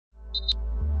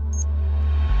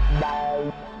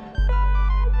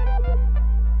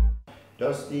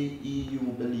Does the EU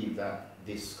believe that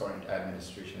this current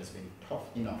administration has been tough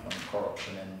enough on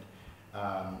corruption,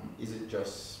 and is it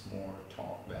just more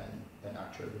talk than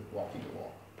actually walking the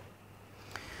walk?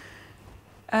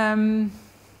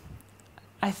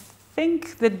 I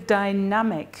think the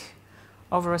dynamic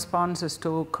of responses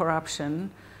to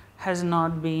corruption has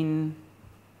not been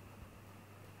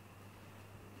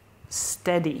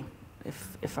steady,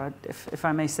 if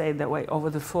I may say it that way,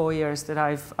 over the 4 years that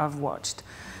I've watched.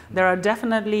 There are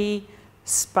definitely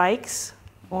spikes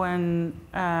when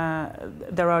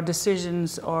there are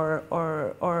decisions or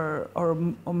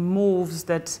moves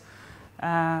that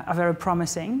are very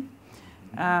promising.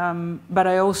 But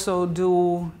I also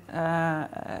do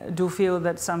feel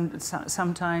that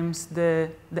sometimes the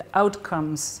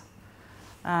outcomes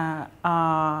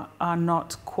are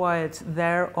not quite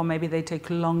there, or maybe they take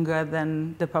longer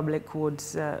than the public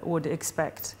would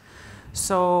expect.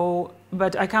 So,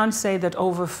 but I can't say that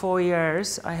over 4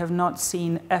 years I have not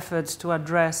seen efforts to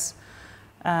address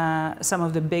some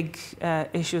of the big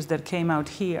issues that came out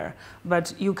here.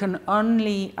 But you can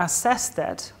only assess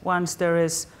that once there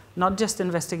is not just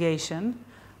investigation,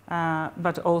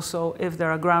 but also, if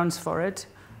there are grounds for it,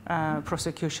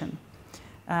 prosecution.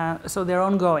 So they're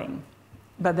ongoing.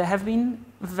 But there have been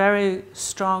very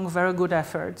strong, very good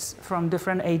efforts from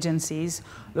different agencies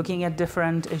looking at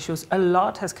different issues. A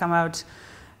lot has come out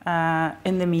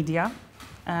in the media,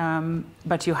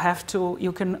 but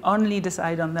you can only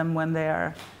decide on them when they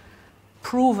are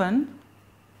proven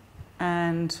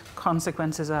and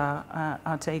consequences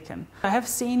are taken. I have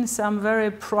seen some very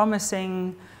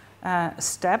promising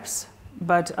steps,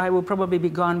 but I will probably be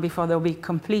gone before they'll be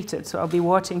completed. So I'll be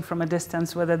watching from a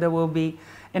distance whether there will be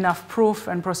enough proof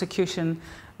and prosecution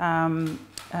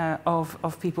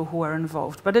of people who are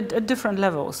involved. But at different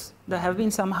levels. There have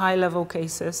been some high-level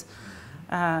cases.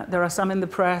 There are some in the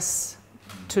press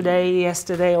today,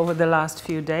 yesterday, over the last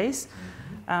few days.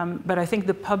 But I think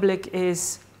the public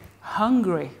is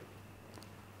hungry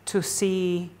to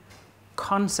see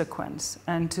consequence,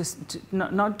 and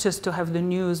not just to have the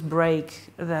news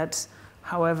break that,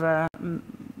 however,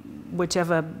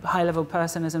 whichever high-level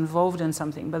person is involved in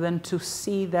something, but then to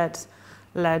see that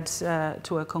led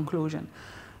to a conclusion.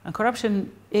 And corruption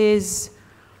is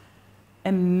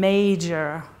a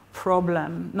major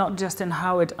problem, not just in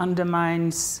how it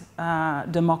undermines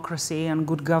democracy and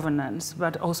good governance,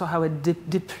 but also how it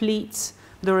depletes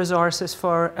the resources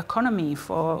for economy,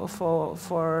 for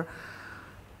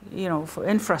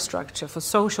infrastructure, for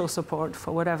social support,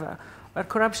 for whatever. But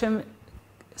corruption,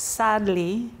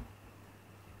 sadly,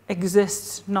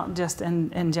 exists not just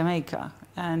in Jamaica.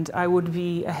 And I would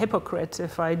be a hypocrite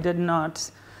if I did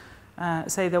not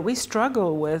say that we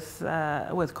struggle with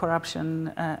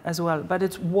corruption as well. But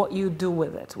it's what you do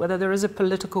with it, whether there is a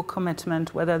political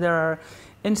commitment, whether there are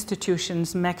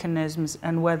institutions, mechanisms,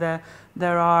 and whether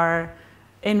there are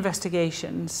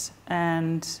investigations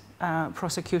and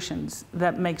prosecutions.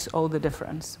 That makes all the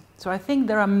difference. So I think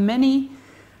there are many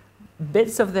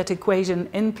bits of that equation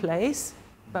in place,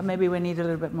 but maybe we need a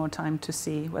little bit more time to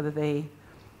see whether they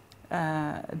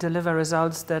deliver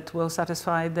results that will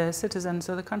satisfy the citizens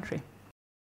of the country.